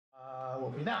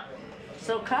be that.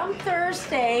 So come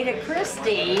Thursday to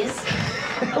Christie's.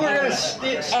 We're going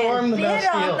to storm the bid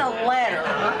on the letter.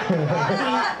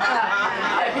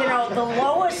 You know, the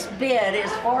lowest bid is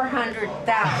 $400,000.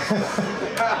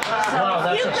 So Wow,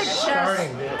 that's you a could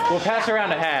starting bid. We'll pass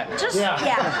around a hat. Just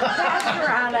pass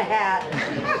around a hat.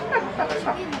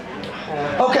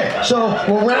 Okay, so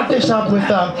we'll wrap this up with,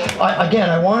 again,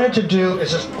 I wanted to do,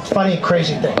 it's a funny,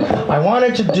 crazy thing. I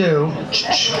wanted to do,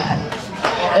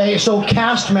 so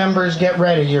cast members, get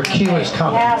ready, your cue is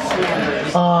coming. Cast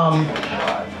members.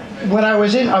 When I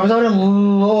was out in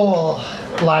Lowell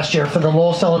last year for the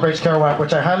Lowell Celebrates Kerouac,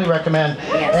 which I highly recommend.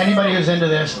 Anybody who's into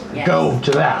this, go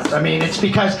to that. I mean, it's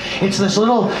because it's this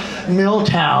little mill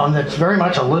town that's very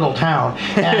much a little town,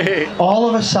 and all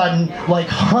of a sudden, like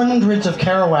hundreds of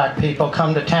Kerouac people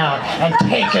come to town and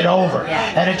take it over,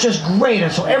 and it's just great.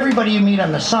 And so everybody you meet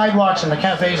on the sidewalks and the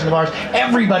cafes and the bars,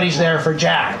 everybody's there for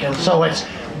Jack, and so it's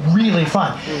really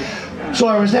fun. So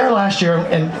I was there last year,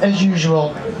 and as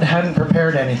usual, hadn't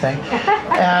prepared anything,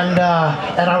 and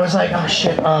I was like, oh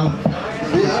shit,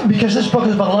 because this book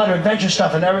is about a lot of adventure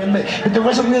stuff and everything, but there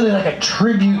wasn't really like a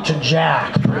tribute to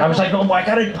Jack. I was like, oh, well, I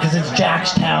gotta, because it's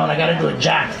Jack's town, I gotta do a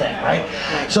Jack thing, right?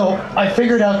 So I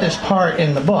figured out this part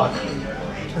in the book.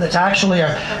 That's actually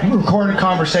a recorded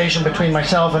conversation between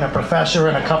myself and a professor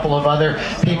and a couple of other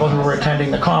people who were attending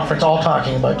the conference, all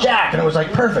talking about Jack, and it was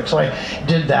like perfect. So I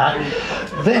did that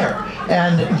there.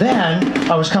 And then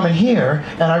I was coming here,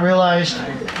 and I realized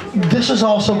this has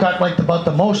also got like about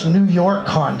the most New York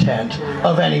content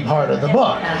of any part of the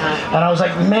book. And I was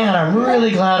like, man, I'm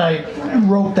really glad I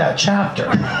wrote that chapter.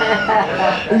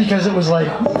 Because it was like,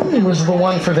 it was the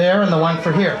one for there and the one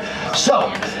for here.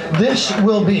 So this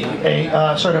will be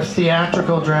a sort of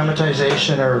theatrical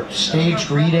dramatization or staged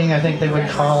reading, I think they would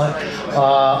call it,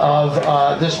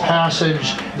 of this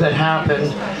passage that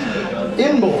happened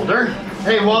in Boulder.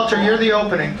 Hey, Walter, you're the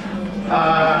opening.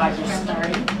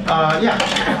 Yeah.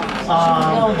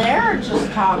 Go there or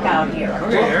just talk out here?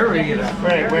 Where are we gonna?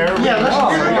 Right, where are we? Yeah, let's go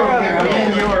here.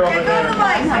 And you are over there.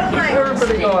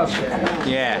 Everybody go up there.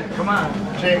 Yeah. Come on.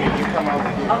 Jamie, you come over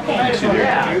here. Okay.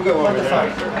 Yeah. You go over there.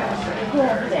 Go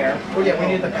up there. Oh yeah, we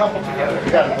need the couple together.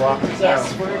 We gotta block this out.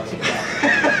 Yes, we're together.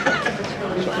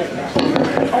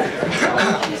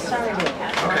 Sorry about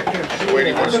that.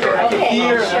 Waiting for start. Okay.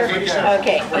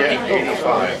 Okay. Yeah,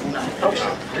 85.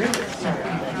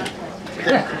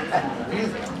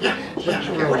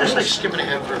 Yeah, we're just like skipping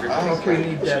ahead for everybody.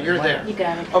 Okay, So you're there. You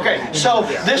got it. Okay, so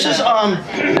this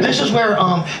is where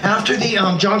after the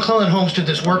John Cleland Holmes did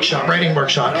this workshop, writing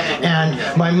workshop, and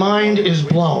my mind is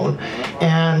blown,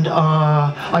 and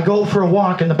I go for a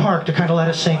walk in the park to kind of let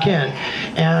it sink in,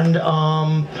 and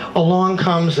along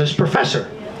comes this professor,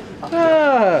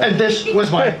 and this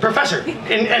was my professor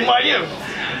in NYU,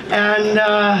 and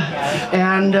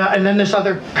then this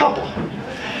other couple.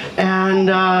 And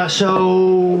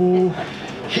so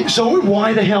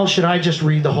why the hell should I just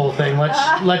read the whole thing?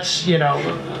 Let's you know,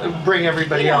 bring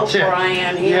everybody else in.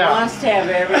 Brian, he wants to have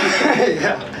everything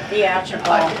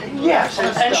theatrical. Yes,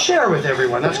 and share with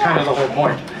everyone. That's kind of the whole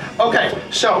point. Okay,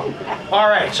 so, all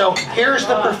right. So here's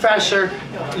the professor.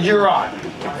 You're on.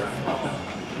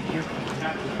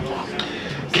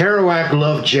 Kerouac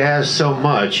loved jazz so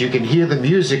much you can hear the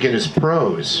music in his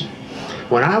prose.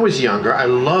 When I was younger, I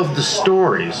loved the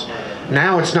stories.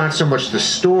 Now it's not so much the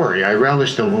story. I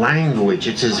relish the language.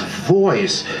 It's his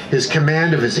voice, his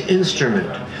command of his instrument.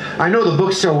 I know the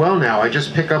book so well now, I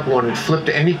just pick up one and flip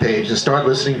to any page and start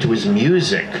listening to his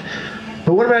music.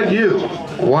 But what about you?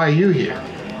 Why are you here?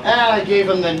 And I gave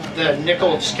him the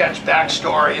nickel sketch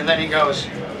backstory, and then he goes,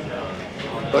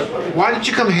 But why did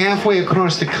you come halfway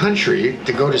across the country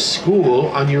to go to school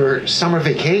on your summer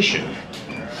vacation?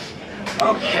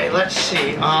 okay, let's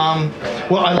see.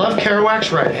 Well, I love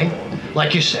Kerouac's writing,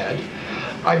 like you said.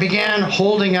 I began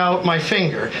holding out my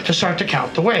finger to start to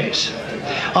count the ways.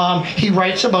 He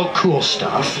writes about cool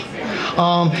stuff.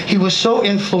 He was so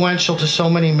influential to so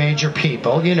many major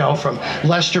people, you know, from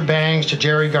Lester Bangs to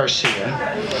Jerry Garcia.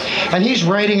 And he's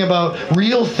writing about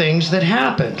real things that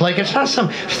happened. Like, it's not some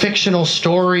fictional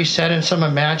story set in some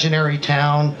imaginary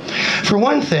town. For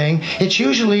one thing, it's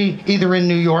usually either in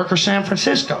New York or San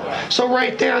Francisco. So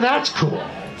right there, that's cool.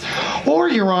 Or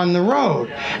you're on the road,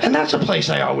 and that's a place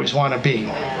I always want to be.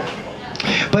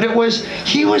 But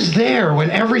he was there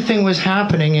when everything was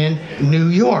happening in New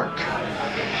York.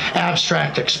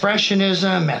 Abstract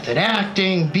expressionism, method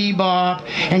acting, bebop,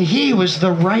 and he was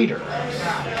the writer.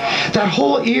 That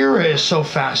whole era is so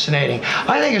fascinating.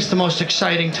 I think it's the most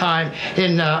exciting time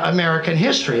in American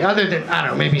history, other than, I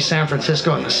don't know, maybe San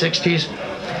Francisco in the 60s.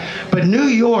 But New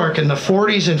York in the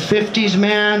 40s and 50s,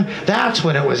 man, that's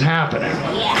when it was happening.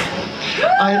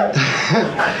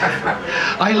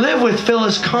 I live with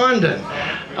Phyllis Condon,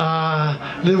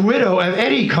 the widow of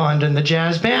Eddie Condon, the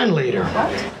jazz band leader.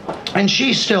 And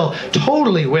she's still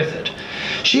totally with it.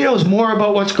 She knows more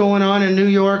about what's going on in New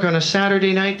York on a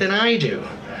Saturday night than I do.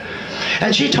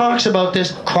 And she talks about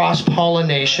this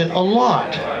cross-pollination a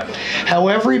lot. How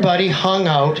everybody hung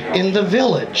out in the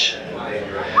village.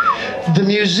 The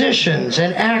musicians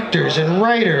and actors and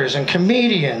writers and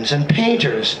comedians and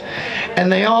painters.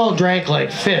 And they all drank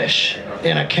like fish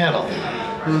in a kettle.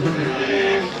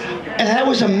 And that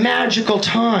was a magical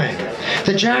time.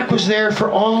 That Jack was there for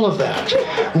all of that.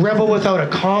 Rebel Without a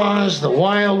Cause, The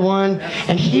Wild One,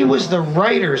 and he was the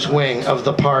writer's wing of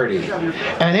the party.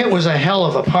 And it was a hell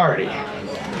of a party.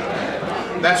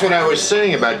 That's what I was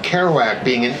saying about Kerouac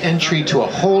being an entry to a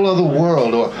whole other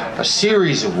world, or a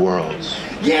series of worlds.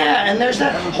 Yeah, and there's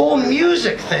that whole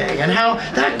music thing, and how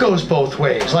that goes both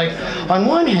ways. Like, on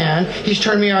one hand, he's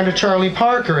turned me on to Charlie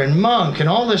Parker and Monk and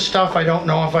all this stuff I don't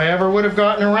know if I ever would have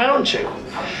gotten around to.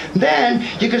 Then,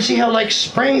 you can see how, like,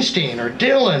 Springsteen or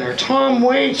Dylan or Tom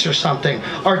Waits or something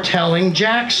are telling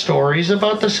Jack stories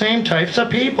about the same types of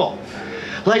people.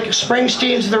 Like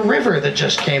Springsteen's The River that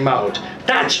just came out.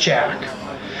 That's Jack.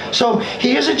 So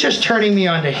he isn't just turning me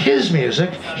on to his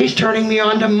music, he's turning me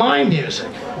on to my music.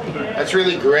 That's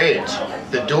really great.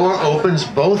 The door opens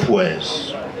both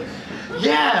ways.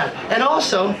 Yeah, and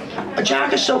also,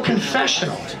 Jack is so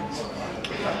confessional.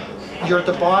 You're at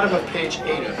the bottom of page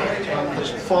 8 of it.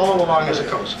 Just follow along as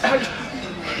it goes.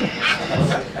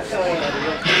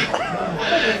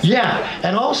 Yeah,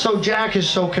 and also Jack is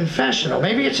so confessional.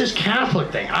 Maybe it's his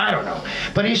Catholic thing, I don't know.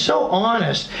 But he's so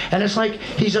honest, and it's like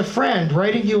he's a friend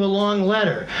writing you a long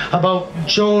letter about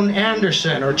Joan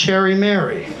Anderson or Cherry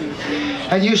Mary.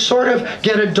 And you sort of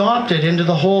get adopted into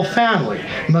the whole family.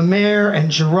 Mamere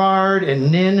and Gerard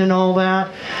and Nin and all that.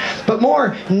 But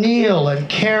more Neal and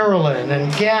Carolyn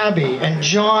and Gaby and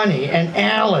Johnny and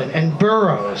Alan and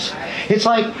Burroughs. It's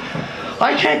like,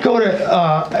 I can't go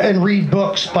to and read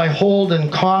books by Holden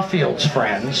Caulfield's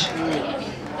friends.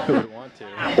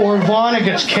 Or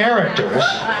Vonnegut's characters.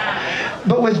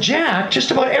 But with Jack,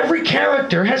 just about every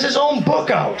character has his own book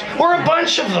out. Or a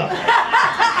bunch of them.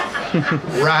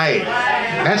 Right.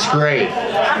 That's great.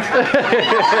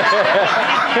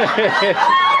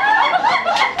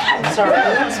 Sorry,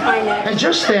 that's my neck. And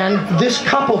just then, this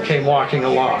couple came walking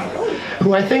along,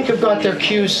 who I think have got their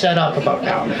cues set up about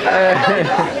now.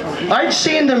 I'd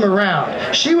seen them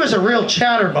around. She was a real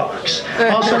chatterbox,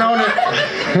 also known as...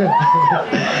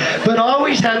 but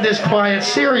always had this quiet,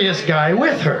 serious guy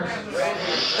with her.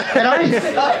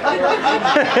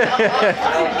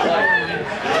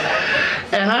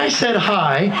 And I said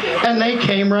hi, and they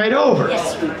came right over.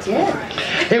 Yes, we did.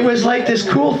 It was like this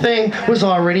cool thing was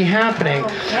already happening,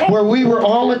 where we were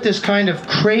all at this kind of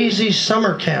crazy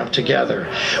summer camp together,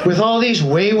 with all these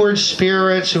wayward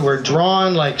spirits who were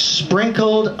drawn like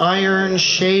sprinkled iron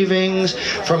shavings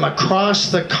from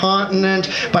across the continent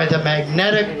by the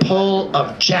magnetic pull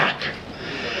of Jack.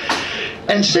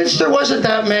 And since there wasn't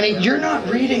that many, you're not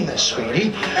reading this,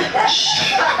 sweetie.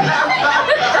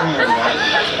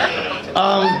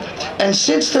 And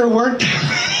since there weren't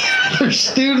that many other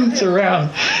students around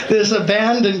this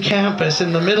abandoned campus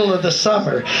in the middle of the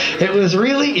summer, it was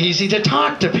really easy to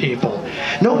talk to people.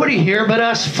 Nobody here but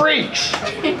us freaks.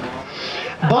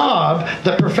 Bob,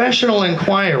 the professional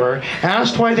inquirer,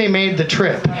 asked why they made the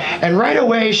trip, and right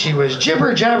away she was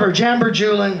jibber jabber jamber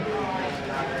julin.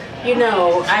 You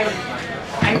know, I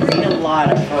read a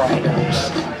lot of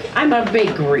writers. I'm a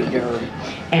big reader.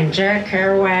 And Jack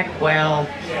Kerouac, well,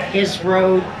 his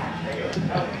road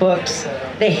books,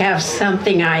 they have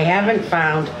something I haven't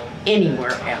found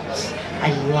anywhere else.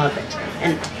 I love it.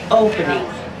 An opening.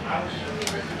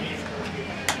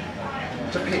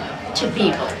 To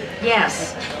people.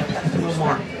 Yes. A little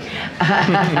more.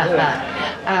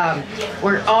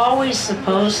 We're always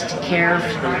supposed to care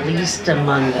for the least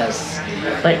among us,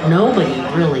 but nobody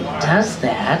really does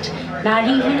that, not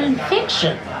even in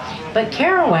fiction. But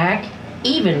Kerouac,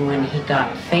 even when he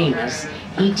got famous,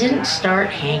 he didn't start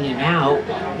hanging out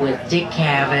with Dick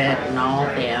Cavett and all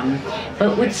them,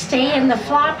 but would stay in the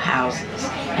flop houses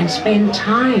and spend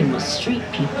time with street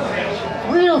people,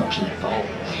 real people,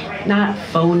 not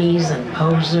phonies and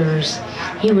posers.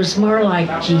 He was more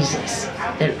like Jesus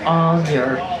than all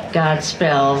your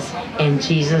Godspells and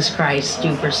Jesus Christ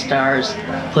superstars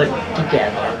put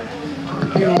together.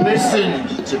 You listen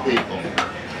to people.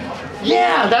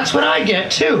 Yeah, that's what I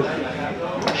get too.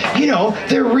 You know,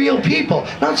 they're real people,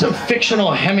 not some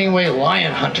fictional Hemingway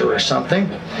lion hunter or something.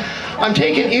 I'm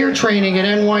taking ear training at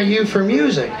NYU for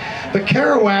music, but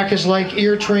Kerouac is like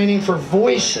ear training for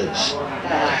voices.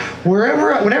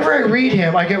 Whenever I read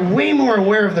him, I get way more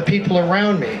aware of the people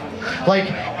around me. Like,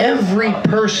 every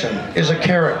person is a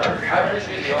character.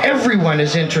 Everyone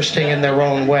is interesting in their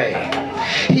own way.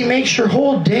 He makes your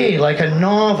whole day like a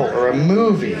novel or a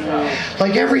movie.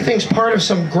 Like everything's part of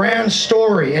some grand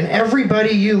story, and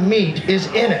everybody you meet is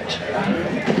in it.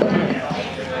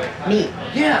 Me.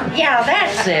 Yeah. Yeah,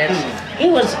 that's it. He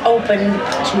was open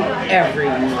to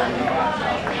everyone.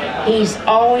 He's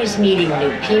always meeting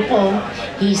new people.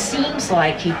 He seems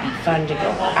like he'd be fun to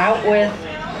go out with.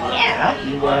 Yeah,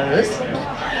 he was.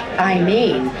 I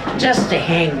mean, just to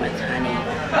hang with,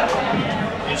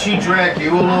 honey. Did she drag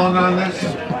you along on this?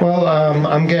 Well,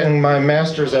 I'm getting my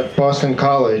master's at Boston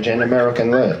College in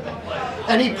American Lit.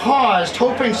 And he paused,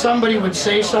 hoping somebody would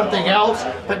say something else,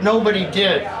 but nobody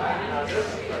did.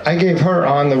 I gave her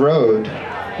On the Road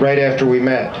right after we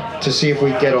met to see if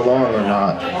we'd get along or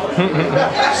not.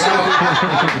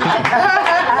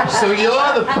 So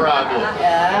you're the problem.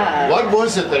 What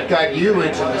was it that got you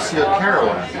into Monsieur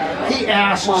Kerouac? He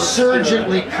asked,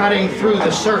 surgically cutting through the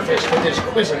surface with his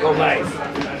quizzical knife.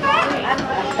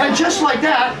 And just like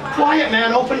that, Quiet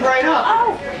Man opened right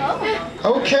up.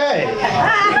 Okay.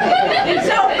 It's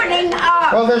opening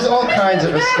up. Well, there's all kinds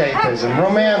of escapism.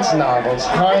 Romance novels,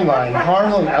 Heinlein,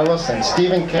 Harlan Ellison,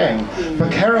 Stephen King.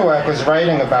 But Kerouac was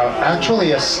writing about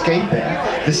actually escaping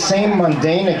the same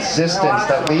mundane existence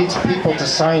that leads people to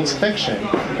science fiction,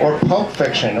 or pulp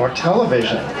fiction, or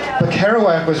television. But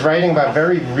Kerouac was writing about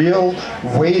very real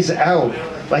ways out.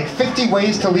 Like 50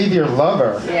 ways to leave your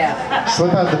lover. Yeah.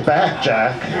 Slip out the back,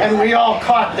 Jack. And we all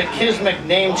caught the Kismet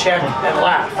name check and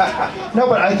laughed. No,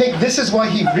 but I think this is why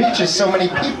he reaches so many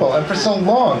people, and for so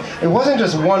long. It wasn't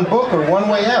just one book or one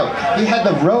way out. He had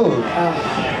the road.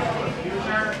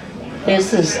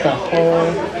 This is the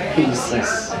whole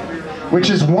thesis. Which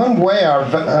is one way, or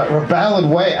a valid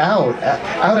way out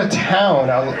of town,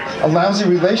 a lousy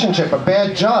relationship, a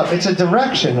bad job. It's a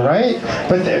direction, right?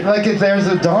 But like if there's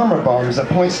the Dharma bombs that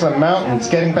points to the mountains,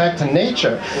 getting back to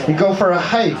nature. You go for a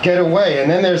hike, get away, and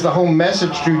then there's the whole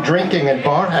message through drinking and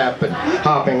bar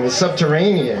hopping, the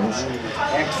subterraneans.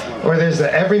 Or there's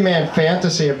the everyman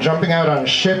fantasy of jumping out on a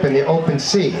ship in the open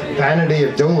sea, Vanity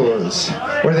of Dolores.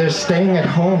 Or there's staying at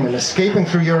home and escaping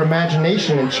through your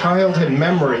imagination and childhood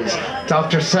memories,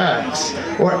 Dr. Sachs.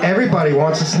 Or everybody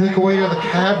wants to sneak away to a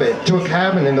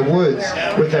cabin in the woods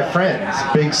with their friends,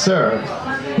 Big Sur.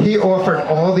 He offered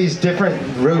all these different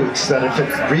routes that if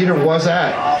a reader was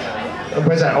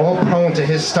at all prone to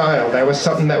his style, that was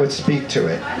something that would speak to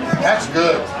it. That's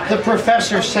good. The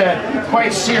professor said,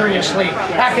 quite seriously,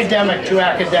 academic to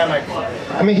academic.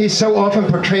 I mean, he's so often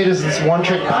portrayed as this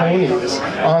one-trick pony, this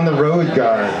on-the-road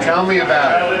guy. Tell me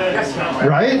about it.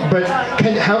 Right? But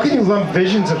how can you lump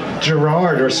visions of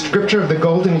Gerard or Scripture of the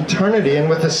Golden Eternity in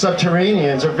with the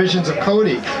Subterraneans or Visions of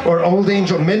Cody or Old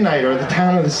Angel Midnight or The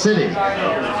Town of the City?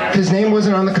 If his name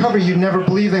wasn't on the cover, you'd never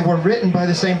believe they were written by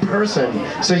the same person.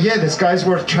 So yeah, this guy's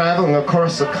worth traveling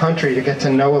across the country to get to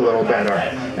know a little better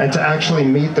and to actually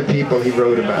meet the people he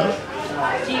wrote about.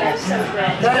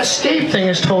 That escape thing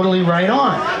is totally right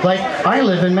on. Like, I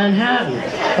live in Manhattan,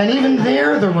 and even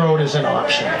there the road is an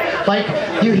option. Like,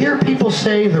 you hear people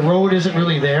say the road isn't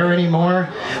really there anymore,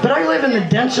 but I live in the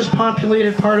densest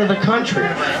populated part of the country,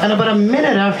 and about a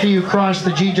minute after you cross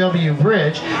the GW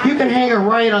Bridge, you can hang a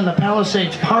right on the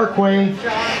Palisades Parkway,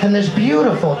 and this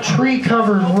beautiful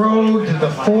tree-covered road to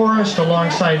the forest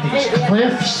alongside these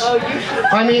cliffs.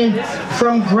 I mean,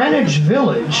 from Greenwich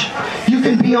Village, you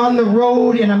can be on the road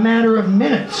in a matter of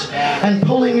minutes and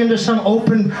pulling into some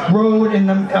open road in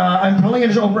the I'm pulling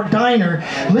into a diner,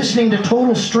 listening to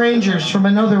total strangers from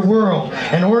another world,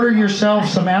 and order yourself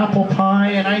some apple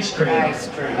pie and ice cream.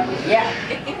 Yeah.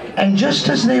 And just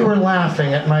as they were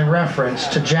laughing at my reference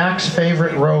to Jack's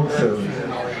favorite road food,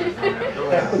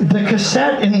 the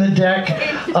cassette in the deck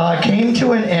came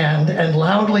to an end and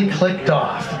loudly clicked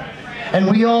off. And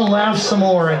we all laughed some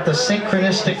more at the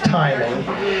synchronistic timing,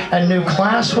 and knew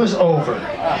class was over,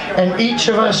 and each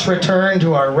of us returned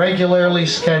to our regularly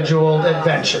scheduled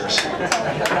adventures.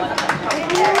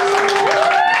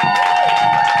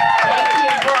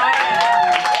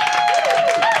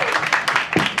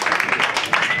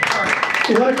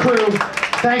 What a crew.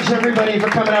 Thanks everybody for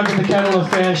coming out to the Kettle of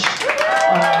Fish.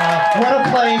 What a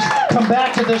place. Come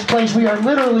back to this place. We are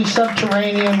literally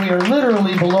subterranean. We are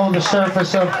literally below the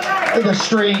surface of the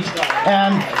street.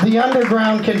 And the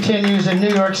underground continues in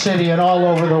New York City and all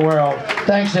over the world.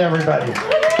 Thanks to everybody.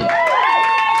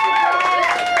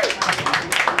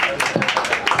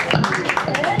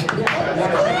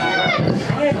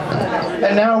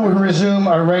 And now we resume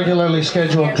our regularly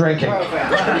scheduled drinking. We were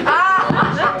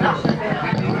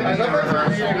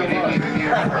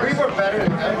better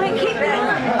than that. Wait, keep it on.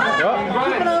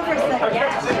 Keep it on for a second.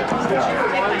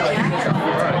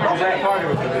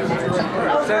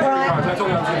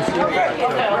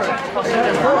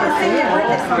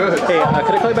 Good. Hey,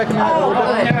 could I call you back in a minute?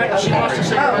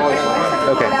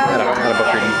 Okay, not a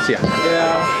book reading. See ya.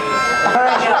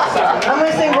 Alright, I'm going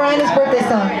to sing Brian's birthday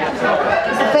song.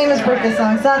 It's a famous birthday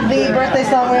song. It's not the birthday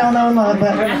song we all know and love,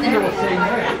 but...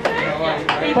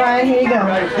 Brian, here you go.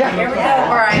 Yeah. Here we go,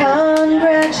 Brian.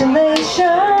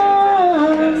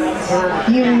 Congratulations,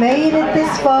 you made it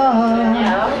this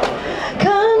far.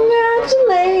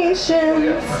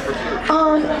 Congratulations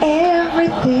on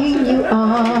everything you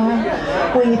are.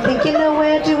 When you think you know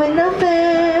we're doing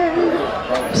nothing,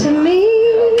 to me,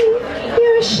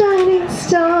 you're a shining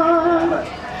star.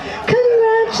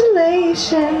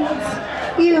 Congratulations,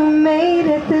 you made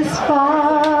it this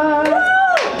far.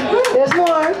 There's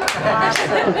more.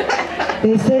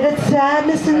 They say that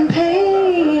sadness and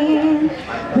pain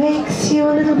makes you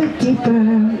a little bit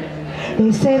deeper.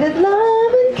 They say that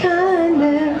love and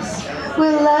kindness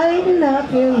will lighten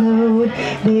up your load.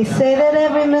 They say that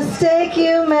every mistake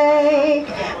you make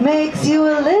makes you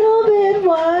a little bit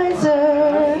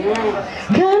wiser.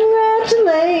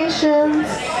 Congratulations,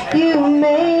 you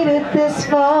made it this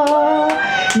far.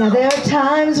 Now there are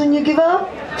times when you give up,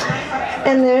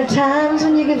 and there are times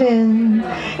when you give in,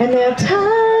 and there are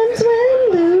times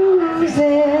when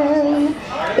losing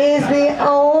is the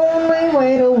only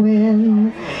way to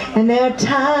win. And there are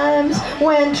times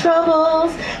when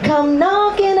troubles come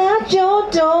knocking at your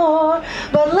door.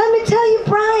 But let me tell you,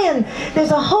 Brian,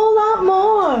 there's a whole lot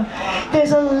more.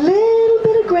 There's a little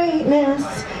bit of greatness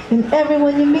in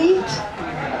everyone you meet,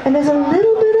 and there's a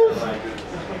little bit of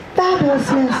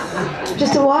fabulousness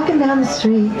just walking down the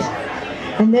street.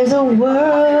 And there's a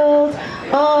world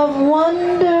of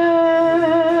wonder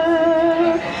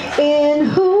in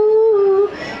who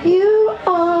you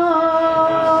are.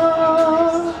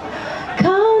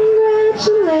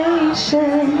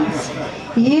 Congratulations,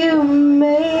 you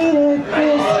made